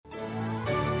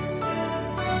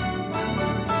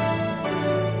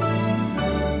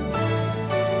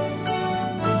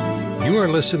You are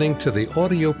listening to the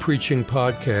audio preaching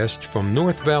podcast from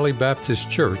North Valley Baptist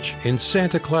Church in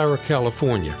Santa Clara,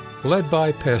 California, led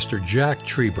by Pastor Jack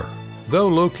Trieber. Though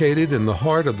located in the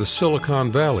heart of the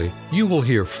Silicon Valley, you will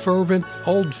hear fervent,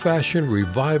 old-fashioned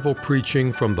revival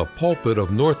preaching from the pulpit of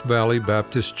North Valley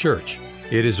Baptist Church.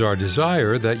 It is our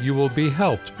desire that you will be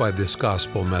helped by this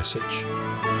gospel message.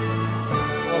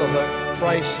 One of the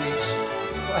crises.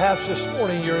 Perhaps this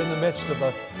morning you're in the midst of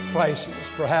a crisis.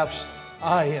 Perhaps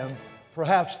I am.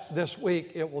 Perhaps this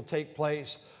week it will take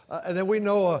place. And then we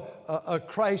know a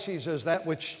crisis is that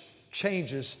which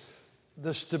changes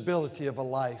the stability of a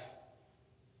life.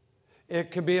 It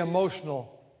can be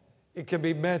emotional. It can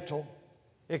be mental.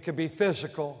 It can be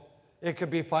physical. It could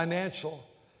be financial.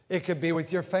 It could be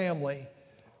with your family.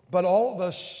 But all of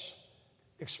us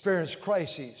experience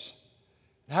crises.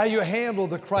 How you handle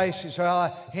the crisis, or how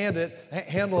I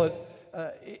handle it,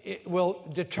 it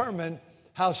will determine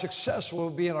how successful we'll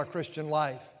be in our Christian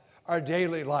life, our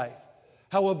daily life,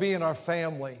 how we'll be in our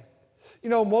family. You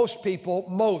know, most people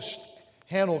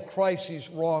handle crises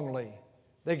wrongly.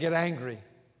 They get angry.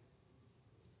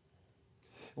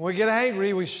 When we get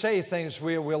angry, we say things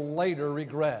we will later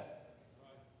regret.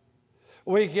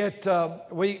 We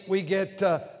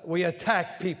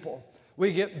attack people.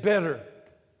 We get bitter.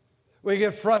 We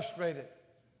get frustrated.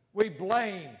 We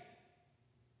blame.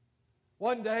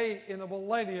 One day in the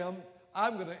millennium,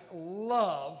 I'm going to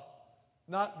love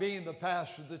not being the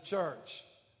pastor of the church.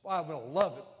 Well, I'm going to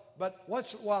love it. But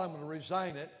once in a while, I'm going to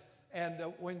resign it. And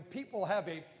when people have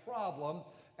a problem,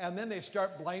 and then they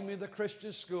start blaming the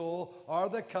Christian school or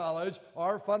the college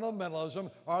or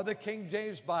fundamentalism or the King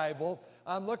James Bible,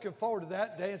 I'm looking forward to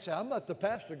that day and say, I'm not the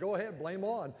pastor. Go ahead, blame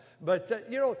on. But,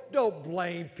 don't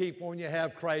blame people when you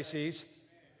have crises.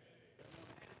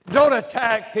 Don't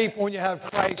attack people when you have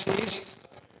crises.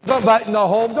 Don't bite in the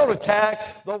home. Don't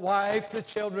attack the wife, the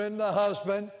children, the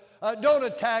husband. Don't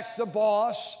attack the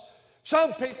boss.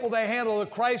 Some people, they handle the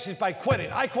crisis by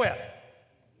quitting. I quit.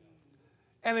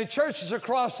 And in churches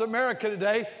across America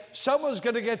today, someone's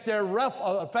going to get their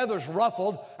feathers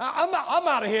ruffled. I'm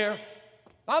out of here.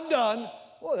 I'm done.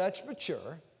 Well, that's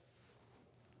mature.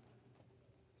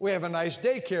 We have a nice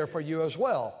daycare for you as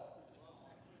well.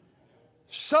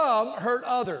 Some hurt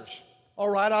others. All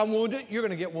right, I'm wounded. You're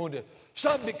going to get wounded.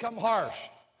 Some become harsh.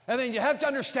 And then you have to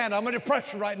understand, I'm under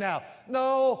pressure right now.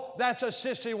 No, that's a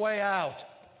sissy way out.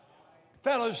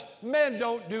 Fellas, men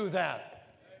don't do that.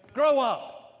 Grow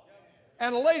up.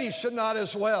 And ladies should not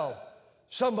as well.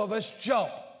 Some of us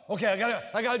jump. Okay,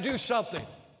 I gotta do something.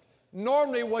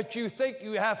 Normally what you think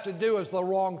you have to do is the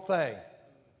wrong thing.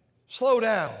 Slow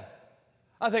down.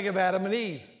 I think of Adam and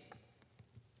Eve.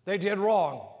 They did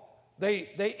wrong. They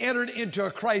entered into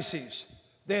a crisis.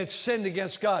 They had sinned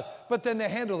against God, but then they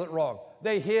handled it wrong.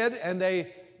 They hid and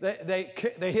they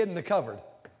hid in the cupboard.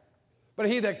 But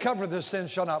he that covereth his sin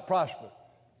shall not prosper.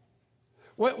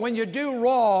 When you do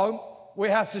wrong, we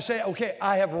have to say, okay,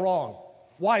 I have wronged.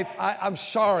 Wife, I'm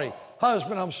sorry.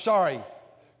 Husband, I'm sorry.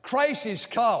 Crises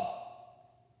come.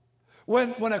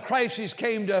 When a crisis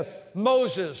came to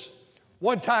Moses,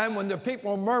 one time when the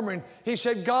people were murmuring, he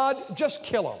said, God, just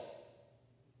kill them.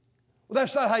 Well,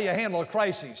 that's not how you handle a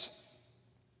crisis.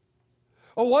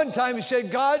 Or one time he said,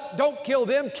 God, don't kill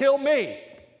them, kill me.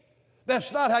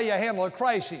 That's not how you handle a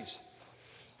crisis.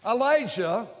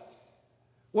 Elijah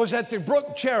was at the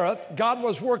brook Cherith. God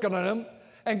was working on him,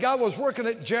 and God was working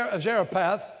at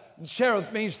Zarephath.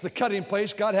 Cherith means the cutting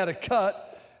place. God had a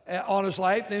cut on his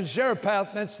life. Then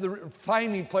Zarephath means the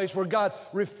refining place where God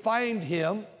refined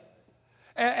him.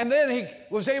 And then he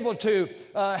was able to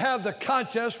have the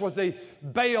contest with the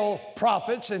Baal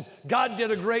prophets, and God did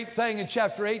a great thing in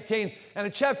chapter 18. And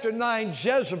in chapter 9,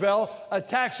 Jezebel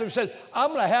attacks him and says, I'm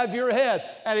going to have your head.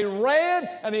 And he ran,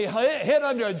 and he hid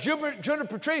under a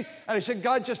juniper tree, and he said,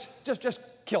 God, just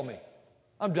kill me.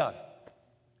 I'm done.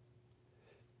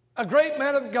 A great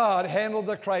man of God handled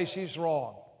the crises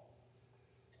wrong.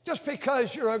 Just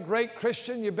because you're a great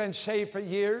Christian, you've been saved for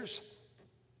years,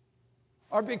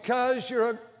 or because you're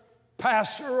a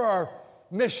pastor or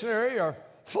missionary or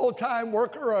full-time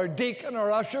worker or deacon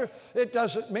or usher, it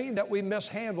doesn't mean that we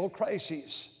mishandle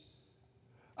crises.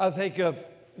 I think of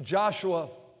Joshua,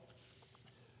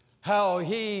 how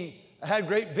he had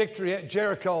great victory at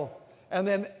Jericho, and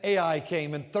then Ai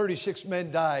came and 36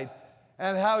 men died,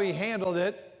 and how he handled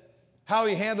it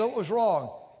was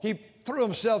wrong. He threw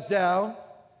himself down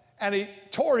and he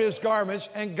tore his garments,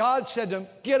 and God said to him,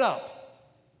 get up.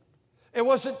 It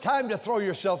wasn't time to throw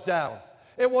yourself down.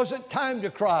 It wasn't time to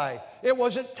cry. It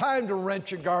wasn't time to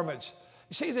rent your garments.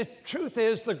 You see, the truth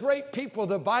is the great people of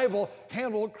the Bible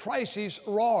handled crises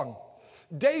wrong.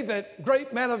 David,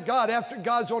 great man of God, after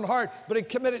God's own heart, but he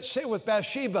committed sin with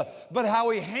Bathsheba. But how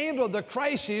he handled the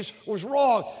crises was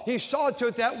wrong. He saw to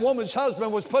it that woman's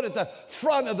husband was put at the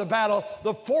front of the battle,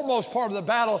 the foremost part of the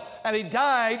battle, and he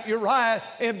died, Uriah,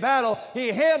 in battle. He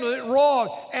handled it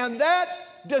wrong. And that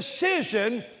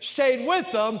decision stayed with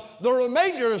him the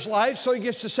remainder of his life. So he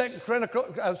gets to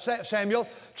 2 Samuel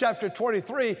chapter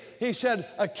 23. He said,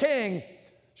 a king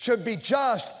should be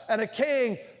just, and a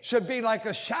king should be like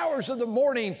the showers of the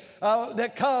morning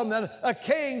that come, and a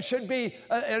king should be,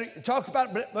 talk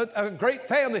about a great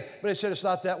family, but he said, it's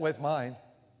not that with mine.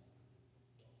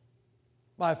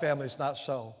 My family's not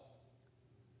so.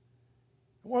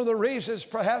 One of the reasons,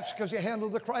 perhaps, because you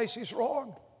handled the crises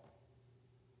wrong.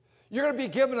 You're going to be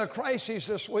given a crisis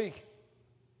this week.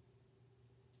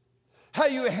 How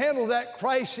you handle that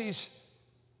crisis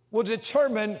will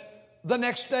determine the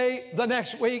next day, the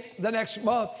next week, the next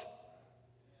month.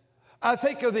 I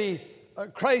think of the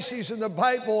crises in the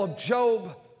Bible of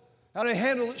Job, and he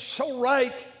handled it so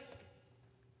right,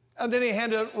 and then he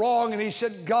handled it wrong, and he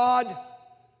said, God,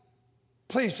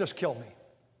 please just kill me.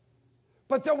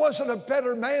 But there wasn't a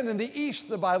better man in the East,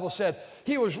 the Bible said.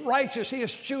 He was righteous, he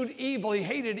eschewed evil, he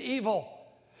hated evil.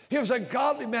 He was a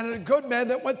godly man and a good man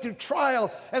that went through trial.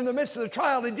 And in the midst of the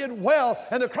trial, he did well.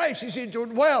 And the crisis, he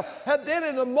did well. And then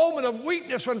in the moment of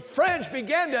weakness, when friends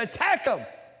began to attack him,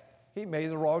 he made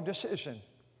the wrong decision.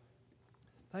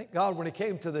 Thank God when he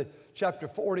came to the chapter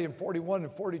 40 and 41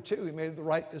 and 42, he made the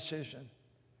right decision.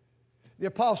 The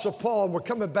Apostle Paul, and we're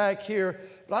coming back here,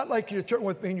 but I'd like you to turn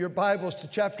with me in your Bibles to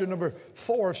chapter number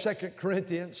 4 of 2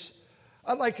 Corinthians.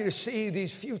 I'd like you to see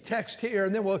these few texts here,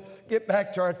 and then we'll get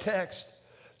back to our text.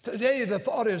 Today, the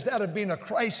thought is that of being a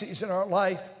crisis in our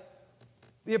life.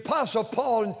 The Apostle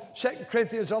Paul in 2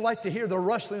 Corinthians, I'd like to hear the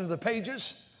rustling of the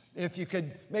pages. If you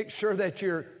could make sure that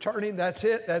you're turning, that's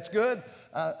it, that's good.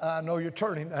 I know you're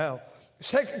turning now.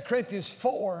 2 Corinthians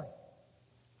 4.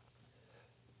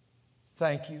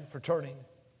 Thank you for turning.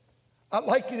 I'd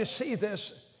like you to see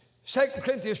this. 2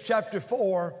 Corinthians chapter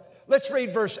 4. Let's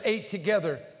read verse 8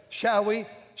 together, shall we?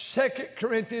 2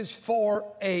 Corinthians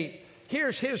 4:8.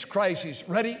 Here's his crisis.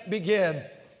 Ready? Begin.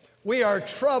 We are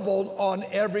troubled on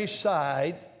every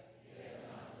side.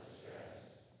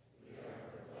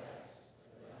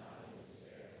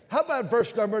 How about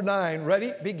verse number 9?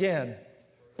 Ready? Begin.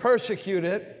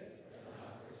 Persecuted.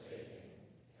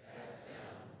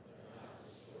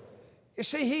 You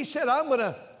see, he said, I'm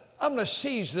gonna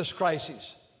seize this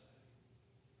crisis.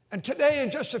 And today, in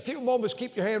just a few moments,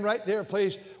 keep your hand right there,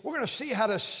 please. We're going to see how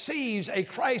to seize a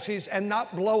crisis and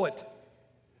not blow it,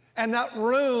 and not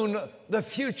ruin the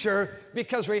future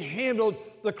because we handled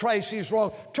the crises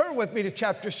wrong. Turn with me to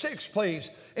chapter 6,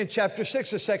 please. In chapter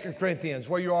 6 of 2 Corinthians,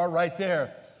 where you are right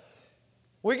there.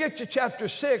 We get to chapter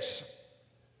 6,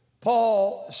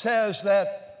 Paul says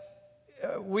that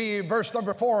verse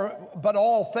number 4, but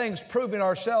all things proving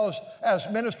ourselves as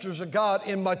ministers of God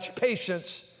in much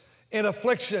patience, in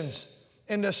afflictions,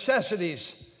 in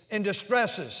necessities, in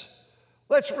distresses.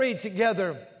 Let's read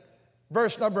together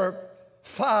verse number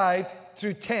 5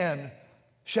 through 10.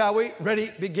 Shall we?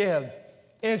 Ready? Begin.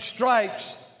 In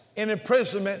stripes, in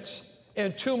imprisonments,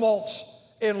 in tumults,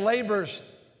 in labors,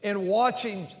 in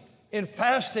watchings, in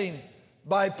fasting,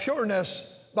 by pureness,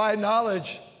 by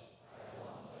knowledge,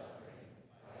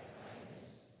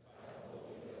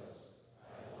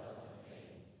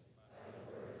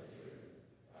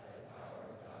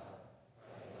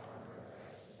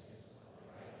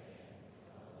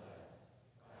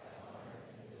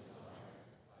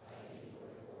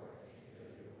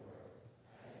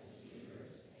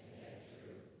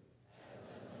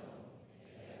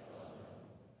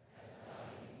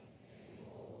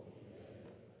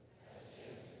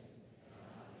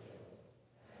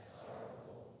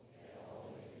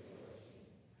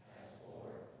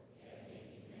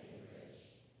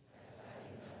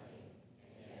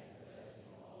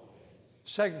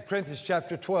 Second Corinthians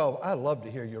chapter 12. I love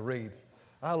to hear you read.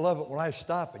 I love it when I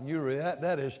stop and you read.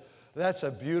 That's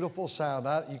a beautiful sound.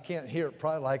 You can't hear it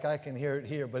probably like I can hear it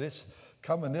here, but it's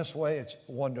coming this way. It's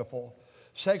wonderful.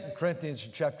 2 Corinthians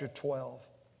chapter 12.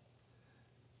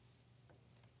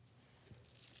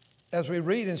 As we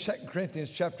read in 2 Corinthians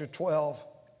chapter 12,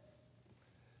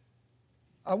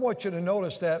 I want you to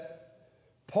notice that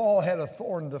Paul had a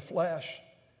thorn in the flesh.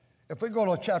 If we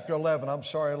go to chapter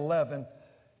 11,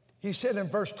 he said in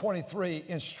verse 23,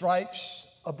 in stripes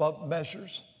above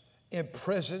measures, in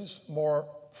prisons more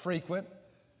frequent,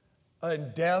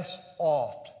 in deaths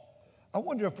oft. I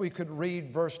wonder if we could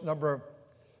read verse number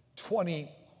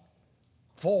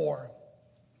 24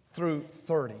 through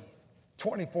 30.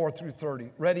 24 through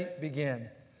 30. Ready? Begin.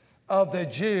 of the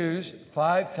Jews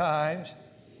 5 times.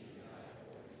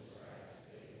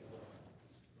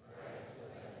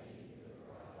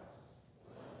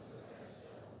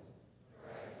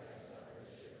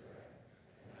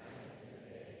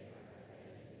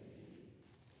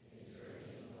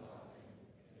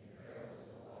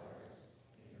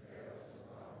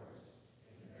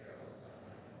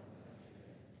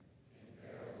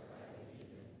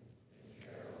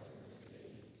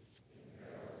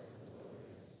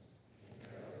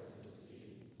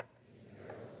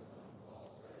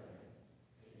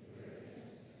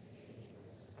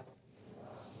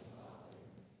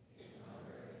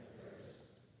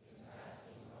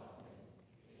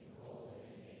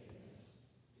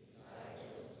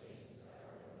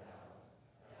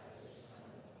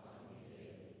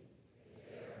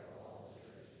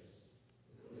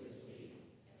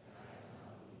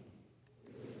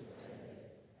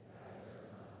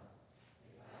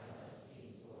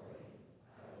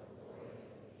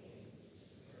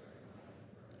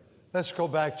 Let's go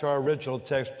back to our original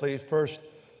text, please. 1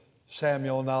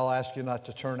 Samuel, and I'll ask you not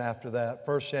to turn after that.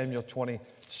 1 Samuel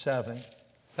 27.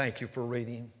 Thank you for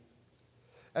reading.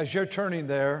 As you're turning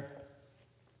there,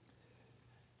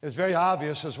 it's very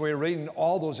obvious as we're reading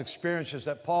all those experiences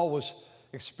that Paul was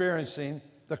experiencing,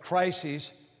 the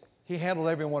crises, he handled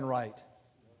everyone right.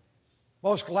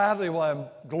 Most gladly will I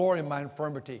glory in my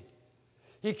infirmity.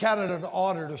 He counted it an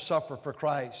honor to suffer for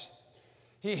Christ.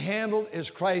 He handled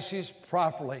his crises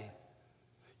properly.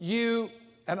 You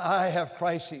and I have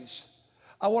crises.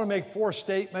 I want to make 4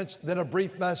 statements, then a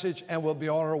brief message, and we'll be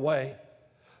on our way.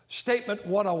 Statement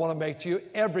 1 I want to make to you,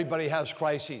 everybody has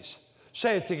crises.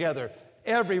 Say it together.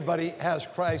 Everybody has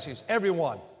crises.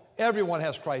 Everyone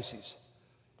has crises.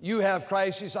 You have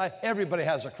crises. Everybody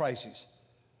has a crisis.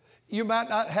 You might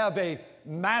not have a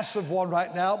massive one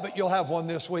right now, but you'll have one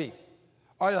this week,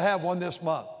 or you'll have one this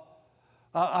month.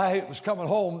 I was coming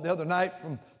home the other night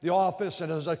from the office, and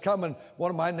as I come in, one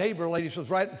of my neighbor ladies was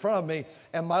right in front of me,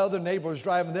 and my other neighbor was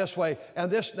driving this way,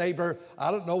 and this neighbor, I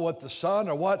don't know what the sun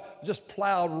or what, just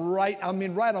plowed right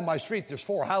on my street. There's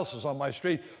 4 houses on my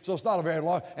street, so it's not a very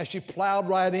long, and she plowed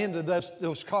right into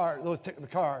the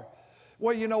car.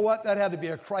 Well, you know what? That had to be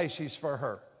a crisis for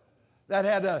her. That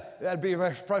had to be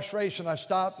a frustration. I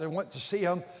stopped and went to see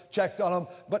him, checked on him,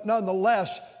 but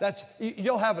nonetheless,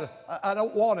 you'll have it. I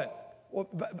don't want it. Well,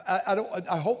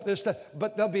 I hope this,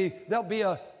 but there'll be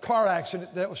a car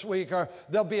accident this week, or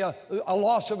there'll be a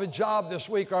loss of a job this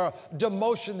week, or a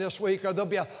demotion this week, or there'll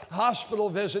be a hospital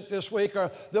visit this week,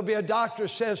 or there'll be a doctor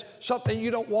says something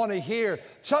you don't want to hear.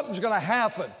 Something's going to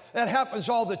happen. That happens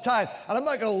all the time. And I'm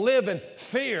not going to live in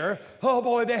fear. Oh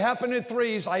boy, they happen in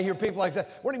 3s. I hear people like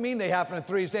that. What do you mean they happen in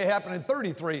 3s? They happen in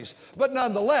 33s. But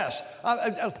nonetheless,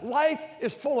 life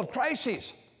is full of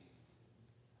crises.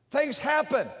 Things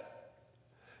happen.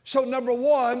 So number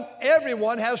 1,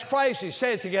 everyone has crises.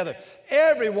 Say it together.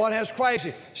 Everyone has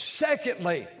crises.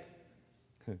 Secondly,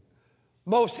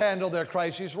 most handle their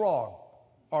crises wrong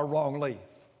or wrongly.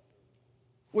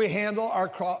 We handle our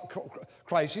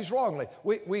crises wrongly.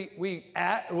 We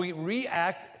act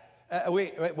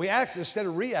instead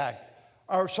of react,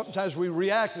 or sometimes we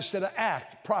react instead of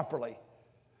act properly.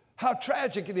 How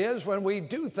tragic it is when we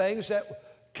do things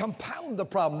that compound the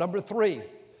problem. Number 3.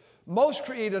 Most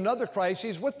create another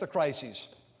crisis with the crises.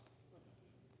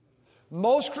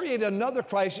 Most create another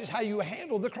crisis, how you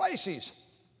handle the crises.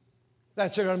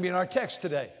 That's going to be in our text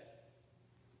today.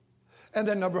 And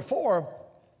then number 4,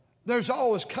 there's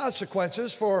always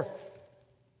consequences for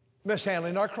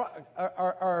mishandling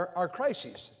our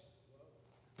crises.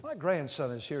 My grandson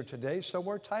is here today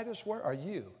somewhere. Titus, where are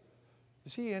you?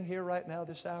 Is he in here right now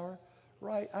this hour?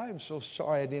 Right. I'm so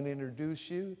sorry I didn't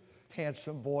introduce you.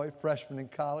 Handsome boy, freshman in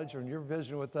college, and you're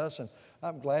visiting with us, and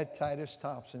I'm glad Titus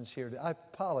Thompson's here. I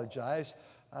apologize.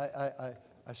 I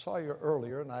saw you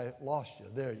earlier, and I lost you.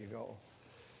 There you go.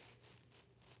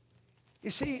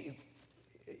 You see,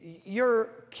 your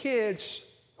kids,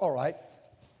 all right,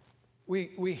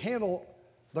 we handle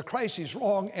the crises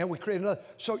wrong, and we create another.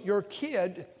 So your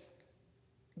kid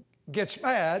gets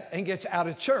mad and gets out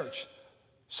of church.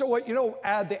 So what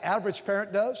the average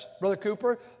parent does, Brother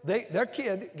Cooper, their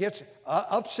kid gets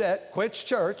upset, quits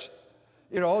church.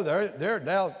 They're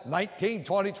now 19,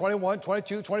 20, 21,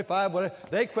 22, 25, whatever.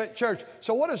 They quit church.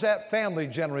 So what does that family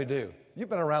generally do? You've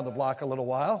been around the block a little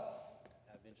while.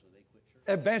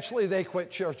 Eventually they quit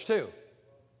church too.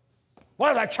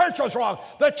 Well, the church was wrong.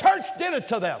 The church did it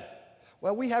to them.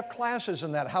 Well, we have classes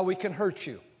in that, how we can hurt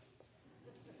you.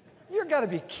 You've got to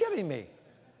be kidding me.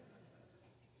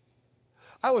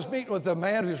 I was meeting with a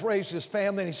man who's raised his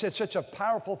family, and he said such a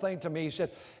powerful thing to me. He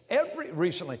said, every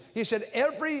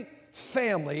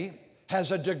family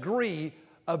has a degree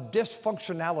of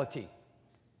dysfunctionality.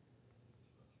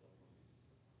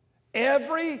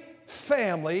 Every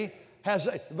family has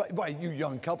you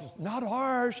young couples, not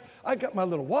ours. I got my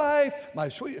little wife, my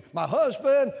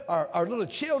husband, our little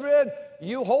children.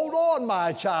 You hold on,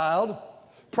 my child.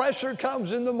 Pressure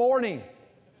comes in the morning.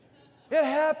 It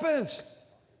happens.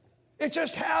 It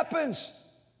just happens.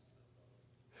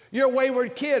 You're a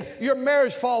wayward kid. Your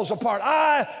marriage falls apart.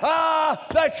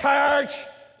 The church.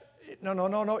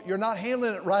 No. You're not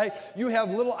handling it right. You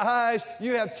have little eyes.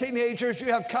 You have teenagers. You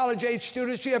have college-age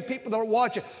students. You have people that are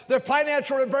watching. They're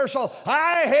financial reversal.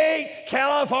 I hate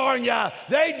California.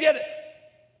 They did it.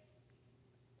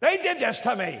 They did this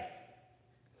to me.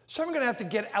 So I'm going to have to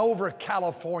get over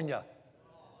California.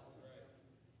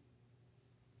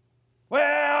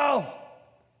 Well,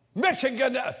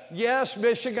 Michigan, yes,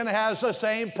 Michigan has the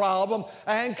same problem,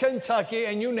 and Kentucky,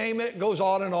 and you name it, it goes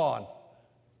on and on.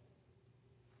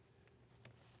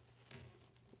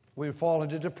 We fall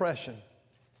into depression.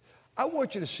 I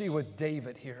want you to see with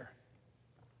David here.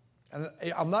 And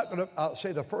I'm not going to, I'll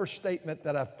say the first statement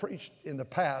that I've preached in the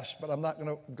past, but I'm not going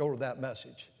to go to that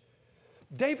message.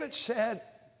 David said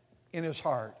in his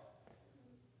heart,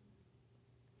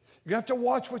 you have to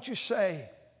watch what you say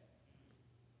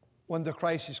when the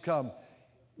crises come.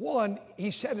 One,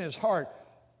 he said in his heart,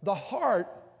 the heart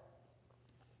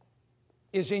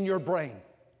is in your brain.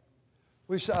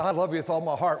 We say, I love you with all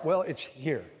my heart. Well, it's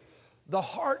here. The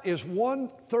heart is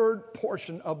 1/3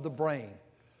 portion of the brain.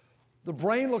 The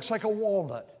brain looks like a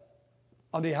walnut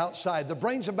on the outside. The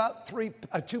brain's about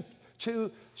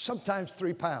 2, sometimes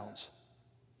 3 pounds.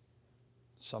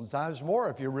 Sometimes more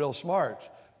if you're real smart.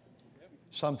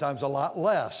 Sometimes a lot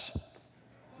less.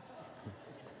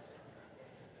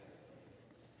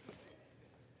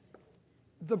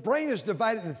 The brain is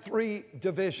divided into 3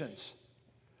 divisions.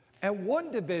 And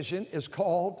one division is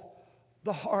called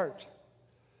the heart.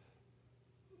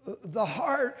 The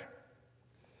heart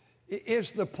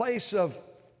is the place of,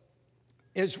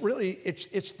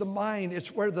 it's the mind.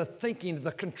 It's where the thinking,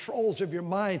 the controls of your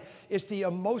mind, it's the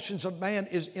emotions of man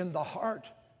is in the heart.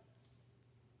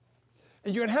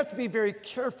 And you're going to have to be very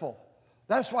careful.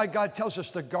 That's why God tells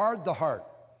us to guard the heart.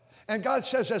 And God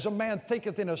says, as a man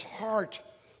thinketh in his heart,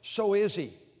 so is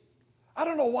he. I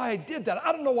don't know why I did that.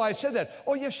 I don't know why I said that.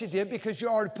 Oh, yes, you did, because you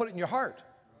already put it in your heart.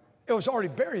 It was already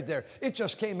buried there. It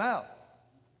just came out.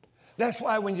 That's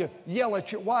why when you yell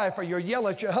at your wife or you yell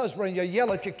at your husband or you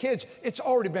yell at your kids, it's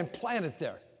already been planted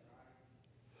there.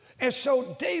 And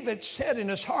so David said in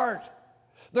his heart,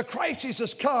 the crisis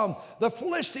has come. The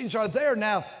Philistines are there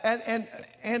now. And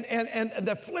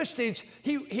the Philistines,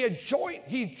 he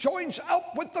joins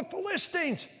up with the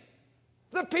Philistines.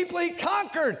 The people he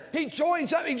conquered, he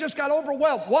joins up. He just got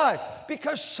overwhelmed. Why?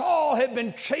 Because Saul had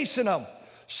been chasing him.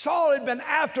 Saul had been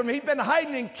after him. He'd been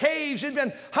hiding in caves. He'd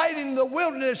been hiding in the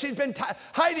wilderness. He'd been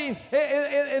hiding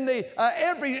in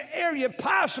every area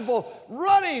possible,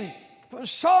 running from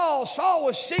Saul. Saul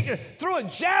was seeking, threw a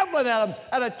javelin at him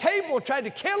at a table, tried to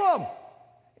kill him.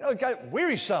 You know, it got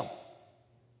wearisome.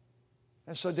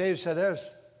 And so David said,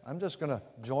 I'm just going to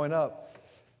join up.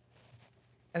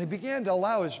 And he began to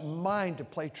allow his mind to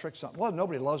play tricks on him. Well,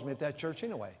 nobody loves me at that church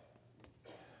anyway.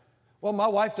 Well, my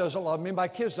wife doesn't love me. My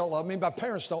kids don't love me. My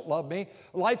parents don't love me.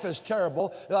 Life is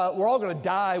terrible. We're all going to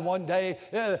die one day.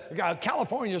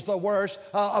 California's the worst.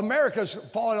 America's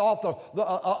falling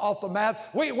off the map.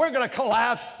 We're going to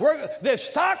collapse. The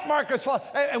stock market's falling.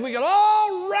 And we get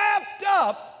all wrapped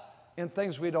up in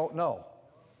things we don't know.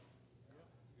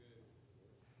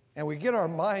 And we get our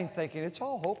mind thinking it's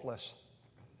all hopeless.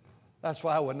 That's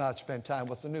why I would not spend time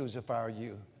with the news if I were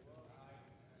you.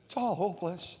 It's all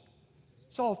hopeless.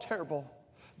 It's all terrible.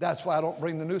 That's why I don't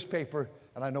bring the newspaper,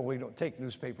 and I know we don't take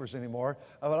newspapers anymore,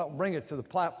 but I don't bring it to the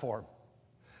platform.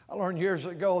 I learned years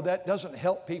ago that doesn't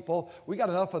help people. We got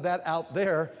enough of that out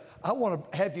there. I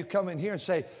want to have you come in here and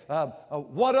say,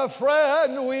 what a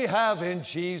friend we have in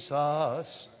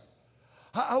Jesus.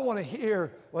 I want to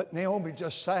hear what Naomi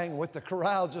just sang, what the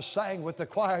chorale just sang, what the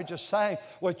choir just sang,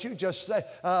 what you just said.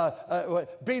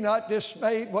 Be not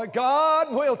dismayed, what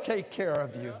God will take care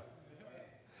of you.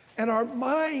 And our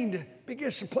mind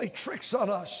begins to play tricks on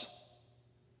us.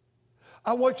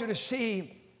 I want you to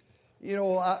see,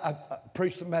 I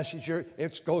preached a message here.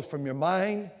 It goes from your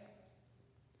mind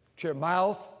to your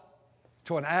mouth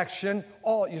to an action.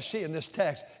 All you see in this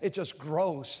text, it just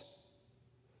grows.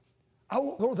 I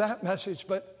won't go to that message,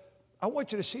 but I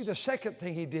want you to see the second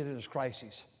thing he did in his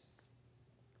crises.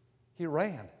 He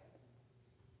ran.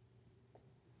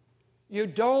 You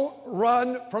don't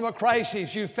run from a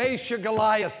crisis. You face your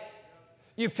Goliath.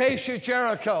 You face your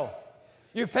Jericho.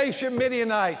 You face your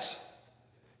Midianites.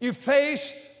 You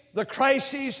face the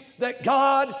crises that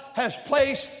God has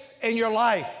placed in your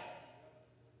life.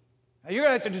 Now, you're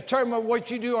going to have to determine what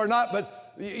you do or not,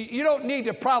 but you don't need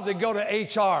to probably go to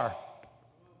HR.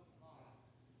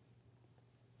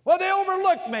 Well, they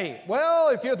overlooked me. Well,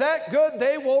 if you're that good,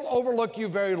 they won't overlook you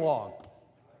very long.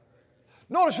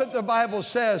 Notice what the Bible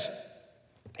says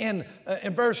in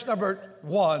verse number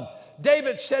 1.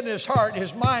 David said in his heart,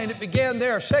 his mind, it began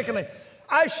there. Secondly,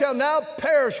 I shall now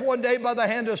perish one day by the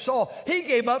hand of Saul. He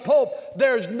gave up hope.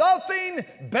 There's nothing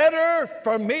better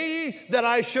for me that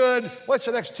I should, what's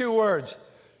the next two words?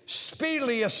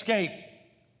 Speedily escape.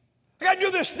 I got to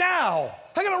do this now.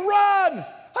 I got to run.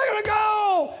 I got to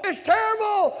go. It's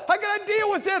terrible. I got to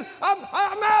deal with it.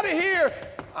 I'm out of here.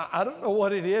 I don't know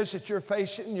what it is that you're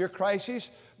facing in your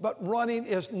crises, but running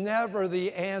is never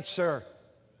the answer.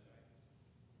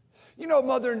 You know,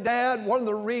 Mother and Dad, one of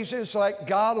the reasons like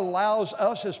God allows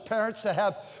us as parents to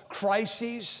have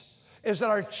crises is that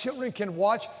our children can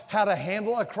watch how to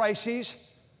handle a crisis.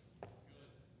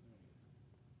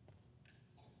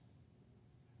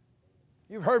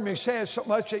 You've heard me say it so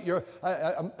much that you're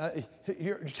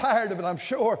tired of it, I'm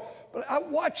sure. But I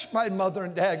watched my mother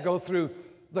and dad go through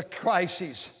the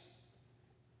crises.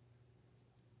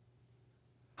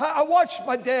 I watched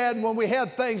my dad when we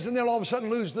had things and then all of a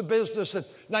sudden lose the business in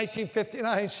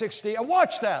 1959, 60. I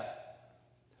watched that.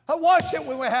 I watched it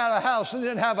when we had a house and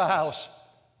didn't have a house.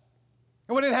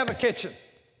 And we didn't have a kitchen.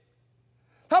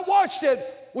 I watched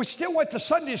it. We still went to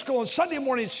Sunday school on Sunday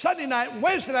morning, Sunday night,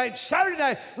 Wednesday night, Saturday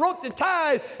night, wrote the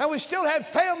tithe, and we still had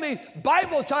family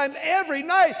Bible time every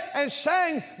night and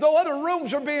sang, though other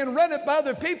rooms were being rented by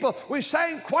other people. We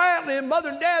sang quietly in Mother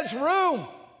and Dad's room.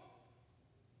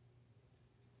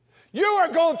 You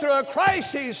are going through a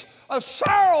crisis of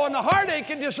sorrow and heartache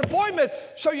and disappointment,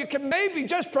 so you can maybe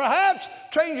just perhaps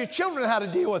train your children how to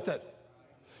deal with it.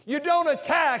 You don't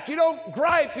attack, you don't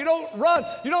gripe, you don't run,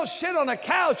 you don't sit on a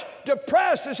couch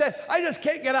depressed and say, I just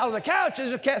can't get out of the couch. I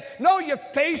just can't. No, you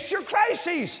face your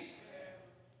crises.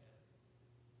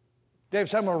 Dave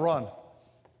said, I'm going to run.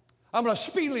 I'm going to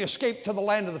speedily escape to the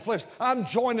land of the Philistines. I'm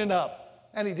joining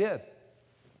up. And he did.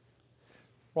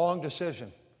 Wrong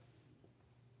decision.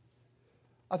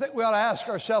 I think we ought to ask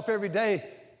ourselves every day,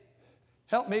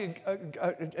 help me,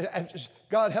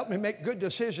 God, help me make good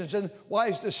decisions and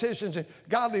wise decisions and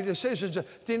godly decisions.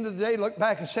 At the end of the day, look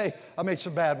back and say, I made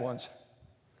some bad ones.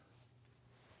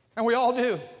 And we all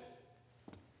do.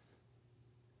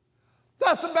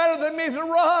 Nothing better than me to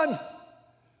run.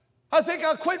 I think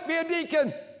I'll quit being a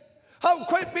deacon. I'll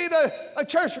quit being a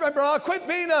church member. I'll quit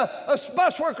being a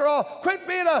bus worker. I'll quit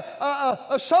being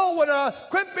a soul winner. I'll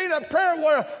quit being a prayer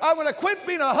warrior. I'm going to quit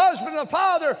being a husband and a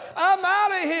father. I'm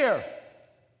out of here.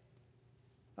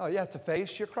 Oh, you have to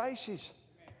face your crises.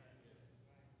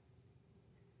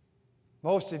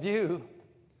 Most of you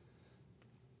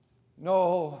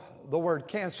know the word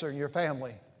cancer in your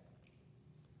family.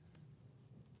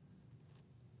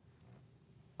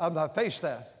 I've not faced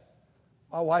that.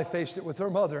 My wife faced it with her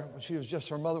mother when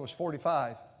her mother was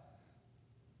 45.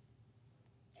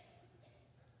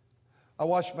 I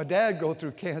watched my dad go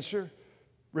through cancer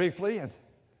briefly,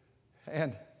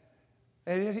 and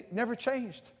it never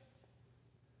changed.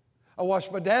 I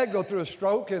watched my dad go through a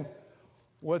stroke and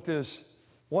with his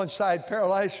one side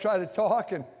paralyzed try to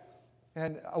talk,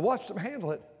 and I watched him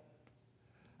handle it.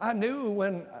 I knew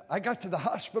when I got to the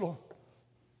hospital,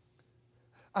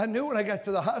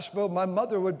 my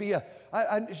mother would be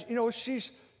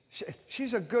she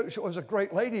was a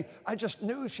great lady. I just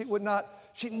knew she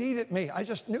needed me. I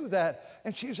just knew that.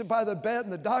 And she was by the bed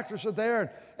and the doctors are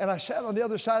there and I sat on the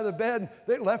other side of the bed and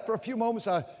they left for a few moments.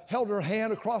 I held her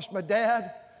hand across my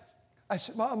dad. I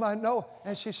said, Mom, I know.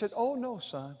 And she said, oh no,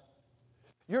 son.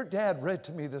 Your dad read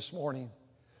to me this morning.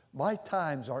 Your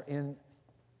times are in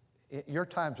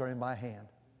my hand.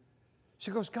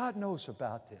 She goes, God knows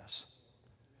about this.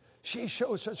 She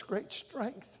shows such great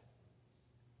strength.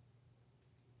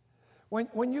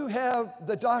 When you have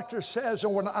the doctor says,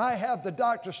 or when I have the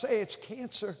doctor say it's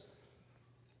cancer,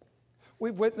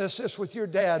 we've witnessed this with your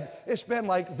dad. It's been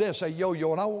like this, a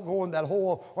yo-yo, and I won't go in that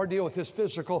whole ordeal with his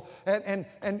physical. And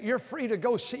you're free to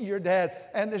go see your dad,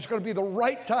 and there's going to be the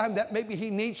right time that maybe he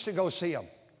needs to go see him.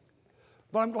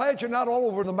 But I'm glad you're not all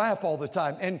over the map all the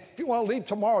time. And if you want to leave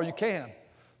tomorrow, you can.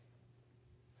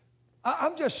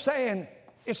 I'm just saying,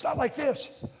 it's not like this.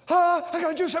 I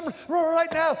got to do something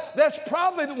right now. That's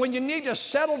probably when you need to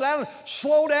settle down,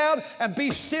 slow down, and be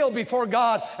still before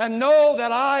God and know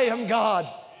that I am God.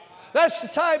 That's the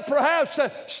time perhaps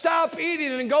to stop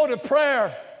eating and go to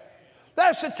prayer.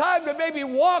 That's the time to maybe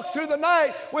walk through the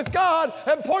night with God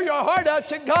and pour your heart out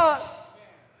to God.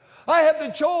 I had the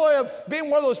joy of being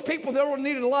one of those people that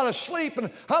needed a lot of sleep,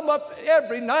 and I'm up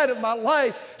every night of my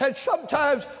life, and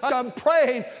sometimes I'm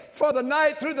praying for the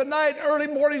night, through the night, early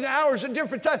morning hours at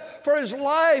different times, for his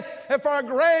life and for our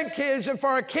grandkids and for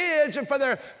our kids and for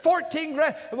their 14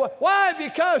 grand. Why?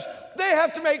 Because they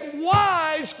have to make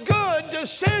wise, good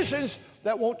decisions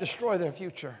that won't destroy their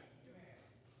future.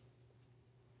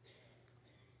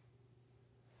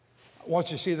 I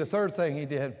want you to see the third thing he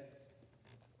did.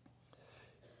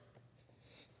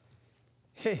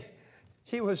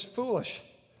 He was foolish.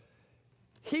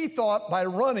 He thought by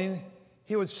running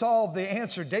he would solve the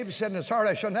answer. David said in his heart,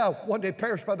 I shall now one day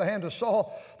perish by the hand of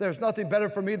Saul. There's nothing better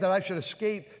for me than I should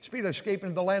speedily escape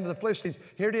into the land of the Philistines.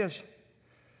 Here it is.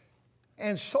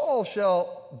 And Saul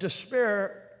shall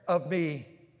despair of me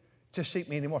to seek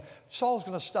me anymore. Saul's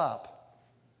going to stop.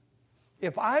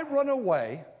 If I run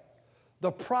away,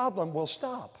 the problem will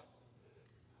stop.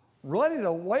 Running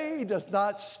away does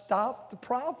not stop the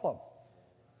problem.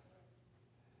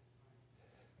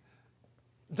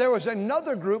 There was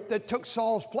another group that took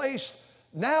Saul's place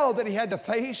now that he had to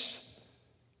face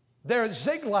there at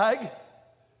Ziklag,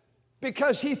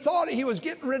 because he thought he was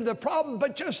getting rid of the problem,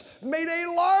 but just made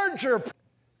a larger.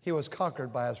 He was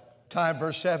conquered by his time.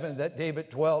 Verse 7, that David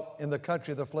dwelt in the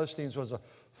country of the Philistines was a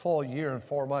full year and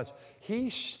 4 months. He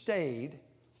stayed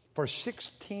for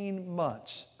 16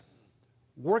 months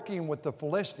working with the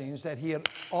Philistines that he had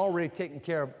already taken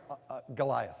care of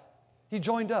Goliath. He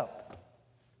joined up.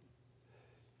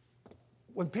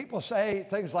 When people say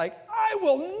things like, I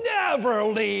will never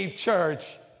leave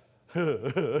church.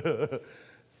 I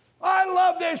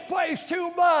love this place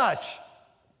too much.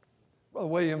 Brother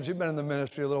Williams, you've been in the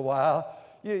ministry a little while.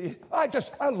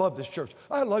 I love this church.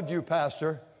 I love you,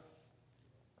 Pastor.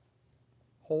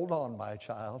 Hold on, my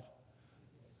child.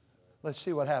 Let's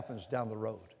see what happens down the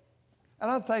road.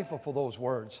 And I'm thankful for those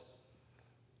words.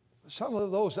 Some of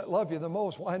those that love you the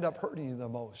most wind up hurting you the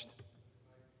most.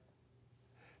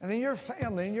 And in your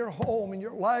family, in your home, in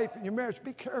your life, in your marriage,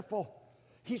 be careful.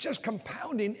 He's just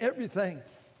compounding everything.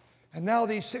 And now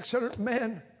these 600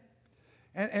 men,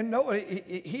 and no,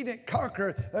 he didn't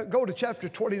conquer. Go to chapter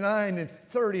 29 and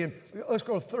 30, and let's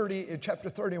go to 30 in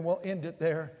chapter 30, and we'll end it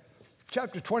there.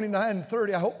 Chapter 29 and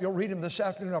 30, I hope you'll read them this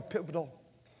afternoon, are pivotal.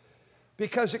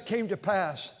 Because it came to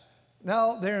pass.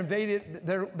 Now they're invaded,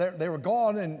 they were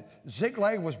gone, and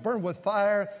Ziklag was burned with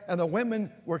fire, and the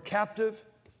women were captive.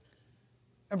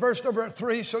 And verse number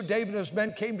 3, so David and his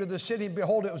men came to the city, and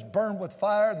behold, it was burned with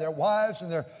fire, and their wives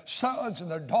and their sons and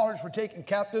their daughters were taken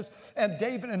captives. And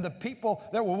David and the people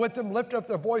that were with him lifted up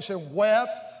their voice and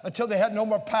wept until they had no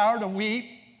more power to weep.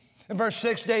 In verse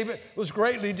 6, David was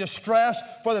greatly distressed,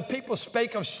 for the people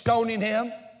spake of stoning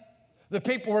him. The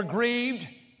people were grieved.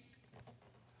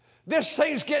 This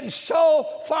thing's getting so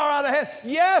far out of hand.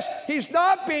 Yes, he's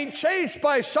not being chased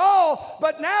by Saul,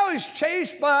 but now he's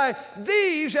chased by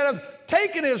these that have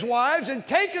taken his wives and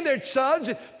taken their sons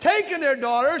and taken their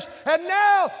daughters, and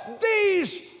now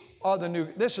these are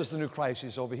this is the new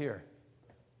crisis over here.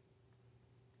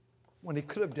 When he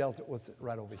could have dealt with it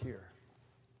right over here.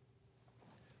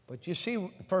 But you see,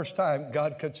 the first time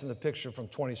God cuts in the picture from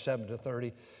 27 to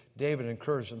 30, David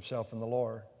encouraged himself in the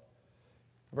Lord.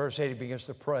 Verse 8, he begins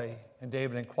to pray, and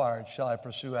David inquired, shall I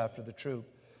pursue after the troop?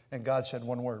 And God said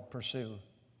one word, pursue.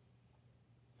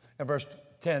 And verse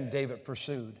 10, David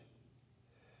pursued.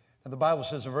 And the Bible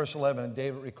says in verse 11, and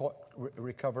David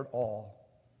recovered all.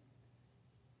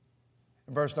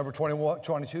 In verse number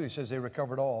 22, he says they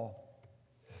recovered all.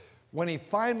 When he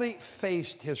finally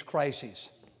faced his crises,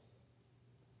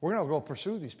 we're going to go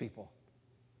pursue these people.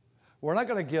 We're not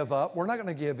going to give up. We're not going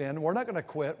to give in. We're not going to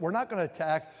quit. We're not going to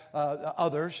attack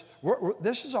others.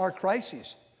 This is our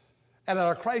crisis. And at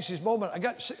our crisis moment,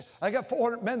 I got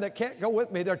 400 men that can't go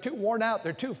with me. They're too worn out.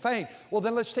 They're too faint. Well,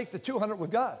 then let's take the 200 we've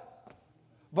got.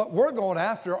 But we're going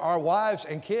after our wives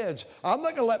and kids. I'm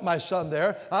not going to let my son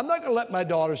there. I'm not going to let my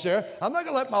daughters there. I'm not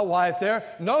going to let my wife there.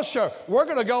 No, sir. We're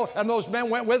going to go. And those men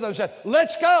went with them and said,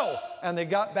 let's go. And they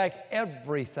got back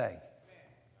everything.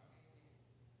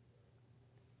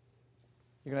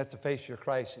 You're going to have to face your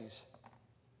crises.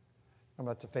 I'm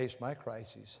going to have to face my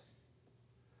crises.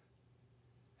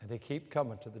 And they keep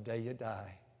coming to the day you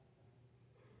die.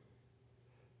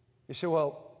 You say,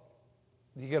 well,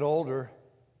 you get older,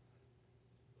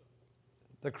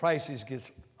 the crisis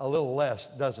gets a little less,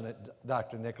 doesn't it,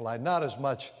 Dr. Nikolai? Not as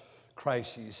much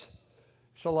crises.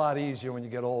 It's a lot easier when you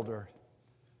get older.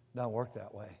 It doesn't work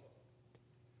that way.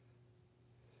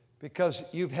 Because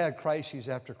you've had crises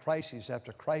after crises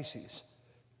after crises,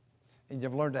 and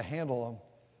you've learned to handle them,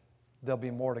 there'll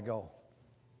be more to go.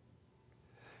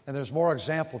 And there's more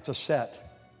example to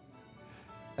set.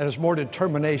 And there's more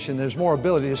determination. There's more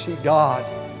ability to see God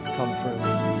come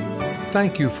through.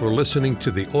 Thank you for listening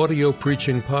to the audio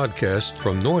preaching podcast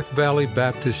from North Valley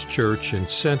Baptist Church in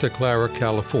Santa Clara,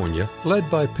 California, led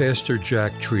by Pastor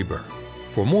Jack Trieber.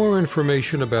 For more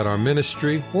information about our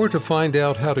ministry or to find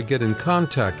out how to get in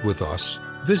contact with us,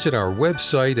 visit our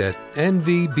website at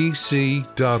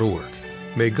nvbc.org.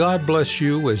 May God bless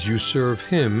you as you serve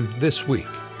Him this week.